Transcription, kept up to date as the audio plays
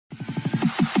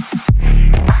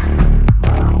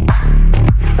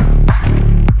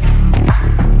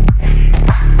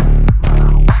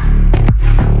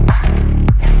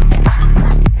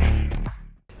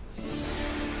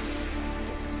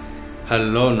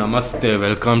Hello, namaste,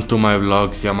 welcome to my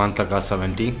vlogs Yamantaka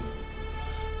 70.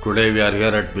 Today we are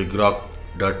here at Big Rock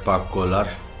Dirt Park, Kolar.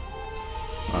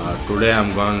 Today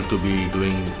I'm going to be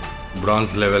doing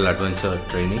bronze level adventure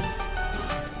training,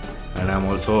 and I'm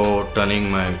also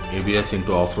turning my ABS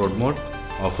into off-road mode.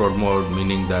 Off-road mode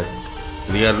meaning that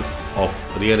rear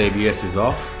ABS is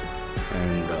off,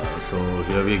 and so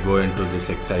here we go into this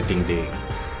exciting day.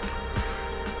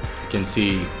 You can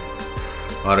see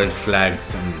orange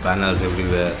flags and banners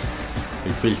everywhere.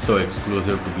 It feels so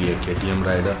exclusive to be a KTM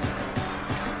rider.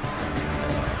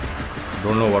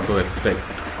 Don't know what to expect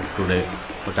of today,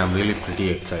 but I'm really pretty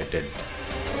excited.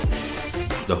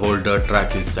 The whole dirt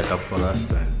track is set up for us,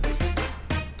 and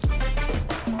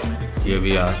here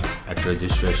we are at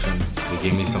registration. They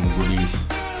gave me some goodies,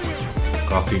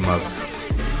 coffee mug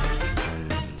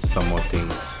and some more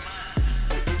things.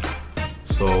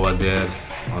 So over there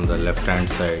on the left hand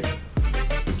side,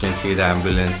 you can see the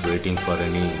ambulance waiting for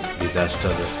any disaster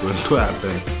that's going to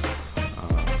happen.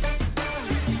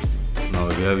 Now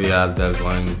here we are, they're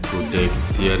going to take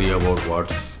theory about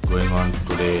what's going on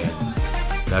today, and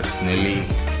that's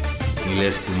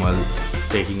Nilesh Tumal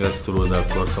taking us through the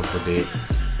course of the day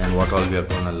and what all we are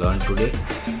going to learn today.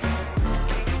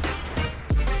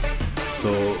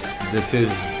 So this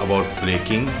is about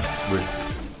braking with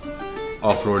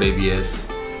off-road ABS,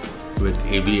 with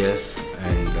ABS,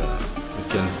 and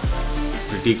you can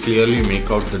pretty clearly make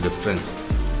out the difference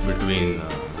between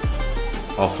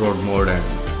off-road mode and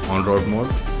on-road mode.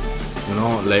 You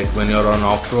know, like when you're on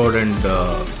off-road and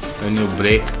when you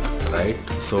brake, right,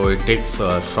 so it takes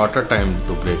a shorter time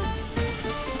to brake.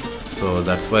 So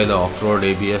that's why the off-road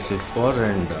ABS is for.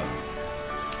 And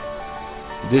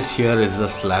this here is the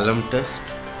slalom test,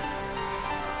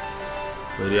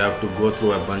 where you have to go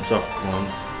through a bunch of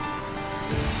cones.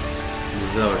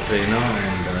 This is our trainer,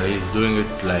 and he's doing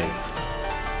it like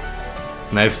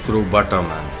knife through butter,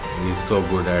 man. He's so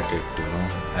good at it, you know,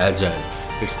 agile.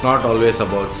 It's not always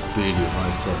about speed, you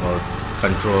know, it's about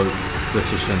control,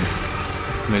 precision,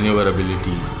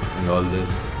 maneuverability and all this.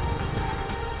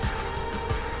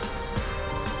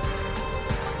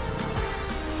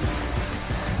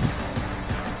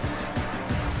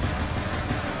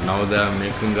 Now they are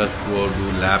making us go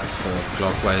do laps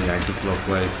clockwise,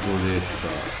 anti-clockwise through this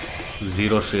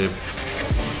zero shape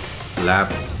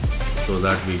lap, so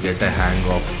that we get a hang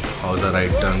of how the right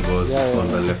turn goes or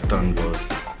the left turn goes.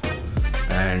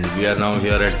 And we are now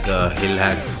here at the hill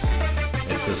hacks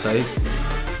exercise,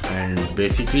 and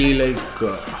basically like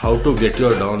how to get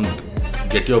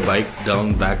your bike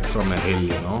down back from a hill,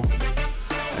 you know,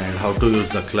 and how to use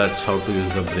the clutch, how to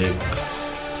use the brake,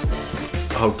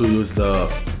 how to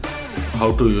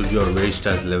use your waist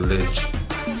as leverage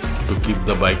to keep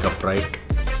the bike upright.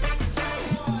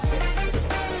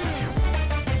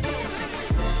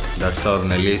 That's our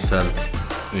Nelly sir,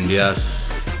 India's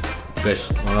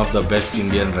best, one of the best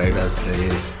Indian riders there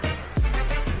is.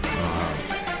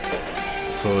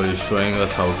 So he's showing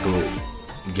us how to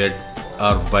get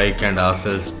our bike and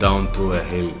ourselves down through a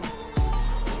hill.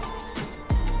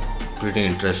 Pretty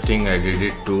interesting. I did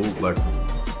it too, but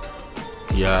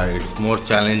yeah, it's more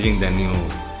challenging than you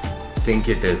think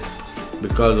it is,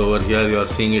 because over here you are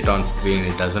seeing it on screen,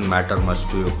 it doesn't matter much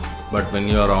to you. But when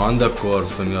you are on the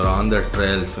course, when you are on the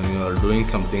trails, when you are doing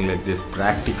something like this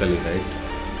practically, right,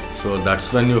 so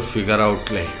that's when you figure out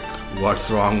like what's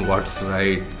wrong, what's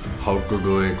right, how to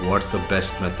do it, what's the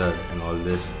best method and all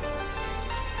this.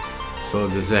 So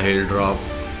this is a hill drop,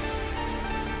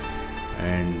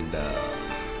 and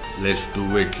let's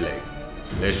do it like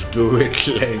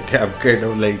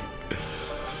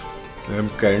I'm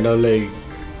kind of like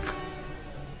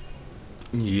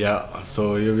yeah.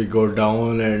 So here we go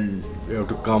down, and we have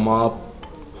to come up,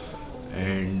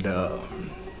 and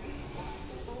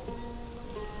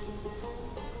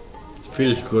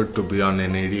feels good to be on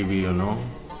an ADV, you know.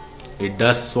 It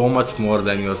does so much more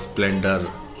than your Splendor.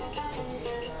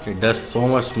 It does so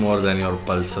much more than your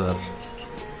Pulsar.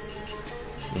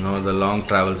 You know, the long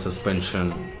travel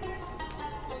suspension.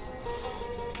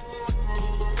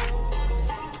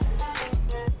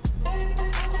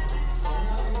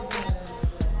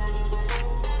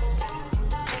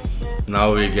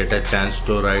 Now we get a chance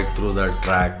to ride through the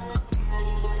track,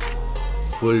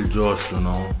 full josh, you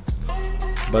know.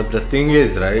 But the thing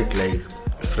is, right, like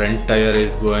front tire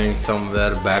is going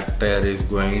somewhere, back tire is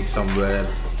going somewhere,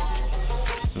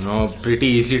 you know, pretty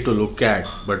easy to look at.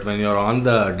 But when you're on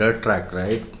the dirt track,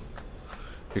 right,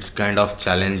 it's kind of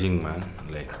challenging, man.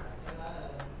 Like,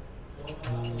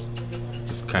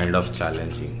 it's kind of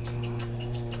challenging.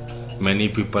 Many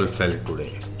people fell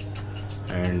today,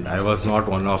 and I was not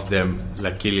one of them,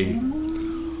 luckily.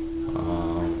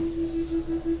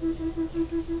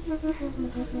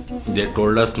 They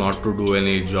told us not to do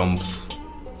any jumps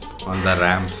on the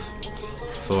ramps,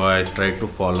 so I tried to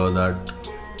follow that.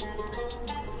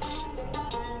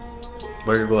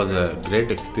 But it was a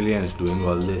great experience doing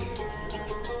all this.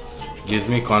 Gives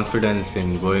me confidence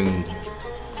in going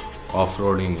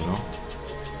off-roading, you know.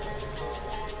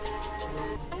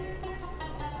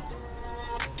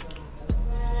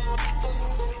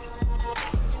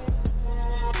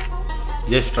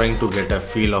 Just trying to get a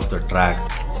feel of the track,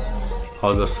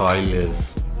 how the soil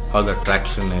is, how the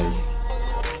traction is.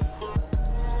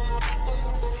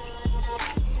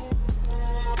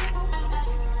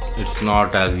 It's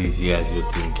not as easy as you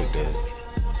think it is.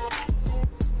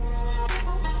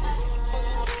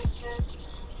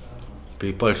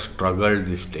 People struggled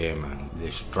this day, man. They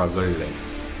struggled like.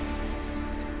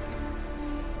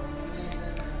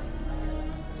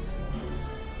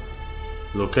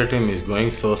 Look at him, he's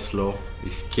going so slow.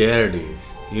 He's scared,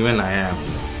 even I am.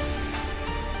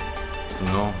 You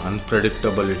know,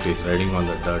 unpredictable it is riding on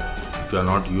the dirt. If you are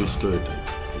not used to it,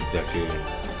 exactly.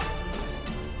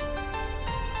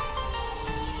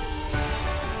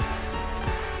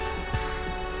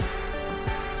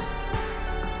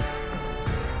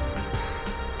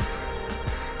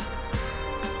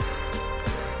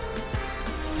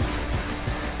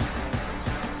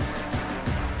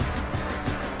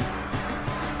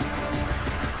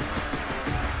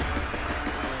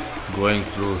 Going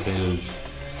through hills,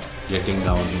 getting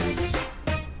down hills.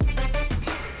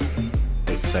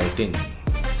 Exciting.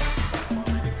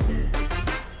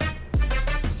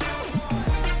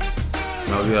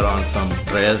 Now we are on some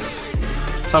trails,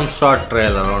 some short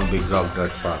trail around Big Rock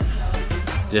Dirt Park,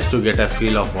 just to get a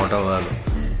feel of what our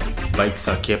bikes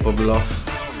are capable of.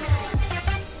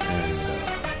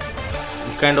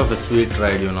 And kind of a sweet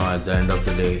ride, you know, at the end of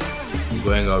the day,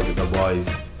 going out with the boys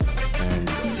and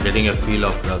getting a feel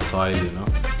of the soil, you know.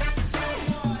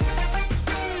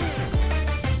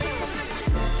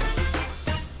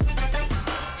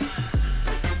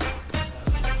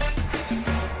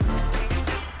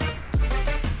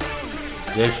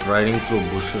 Just riding through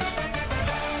bushes.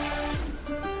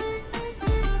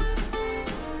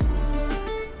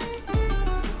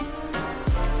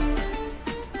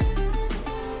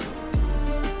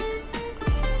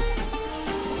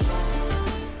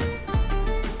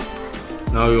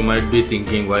 Now you might be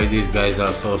thinking why these guys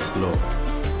are so slow.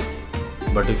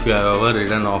 But if you have ever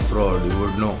ridden off-road, you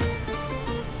would know.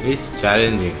 It's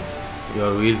challenging.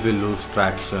 Your wheels will lose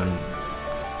traction.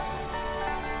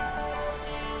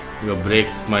 Your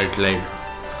brakes might like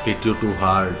hit you too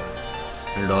hard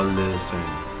and all this, and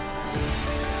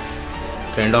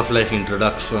kind of like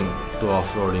introduction to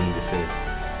off-roading this is.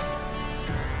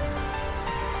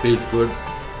 Feels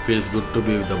good to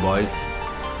be with the boys,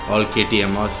 all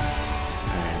KTMers,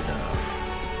 and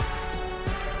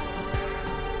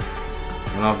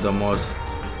one of the most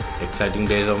exciting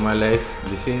days of my life.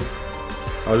 This is.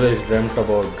 Always dreamt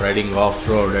about riding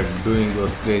off-road and doing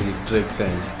those crazy tricks,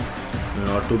 and you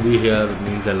know, to be here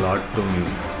means a lot to me.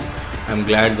 I'm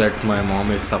glad that my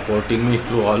mom is supporting me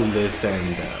through all this,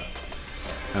 and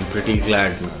I'm pretty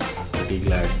glad, man. Pretty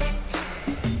glad.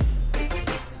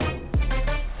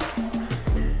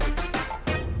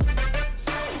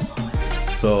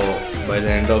 So by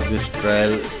the end of this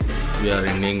trail, we are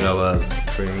ending our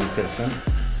training session.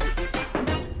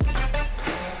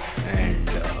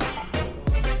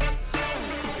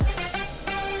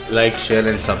 Like, share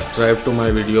and subscribe to my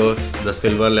videos. The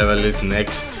silver level is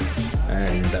next,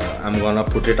 and I'm gonna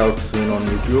put it out soon on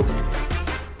YouTube.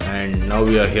 And now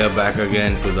we are here back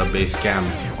again to the base camp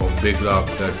of Big Rock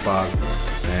Dirt Park,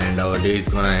 and our day is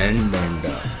gonna end, and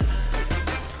it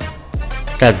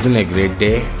has been a great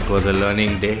day. It was a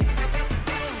learning day.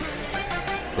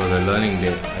 I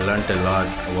learned a lot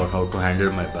about how to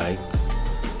handle my bike.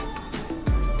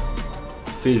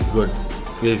 Feels good.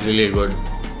 Feels really good.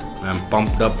 I'm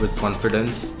pumped up with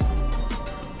confidence,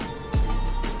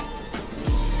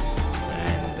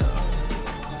 and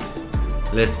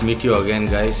let's meet you again,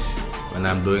 guys, when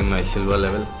I'm doing my silver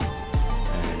level.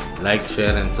 And like,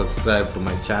 share and subscribe to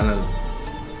my channel.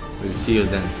 We'll see you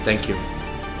then. Thank you.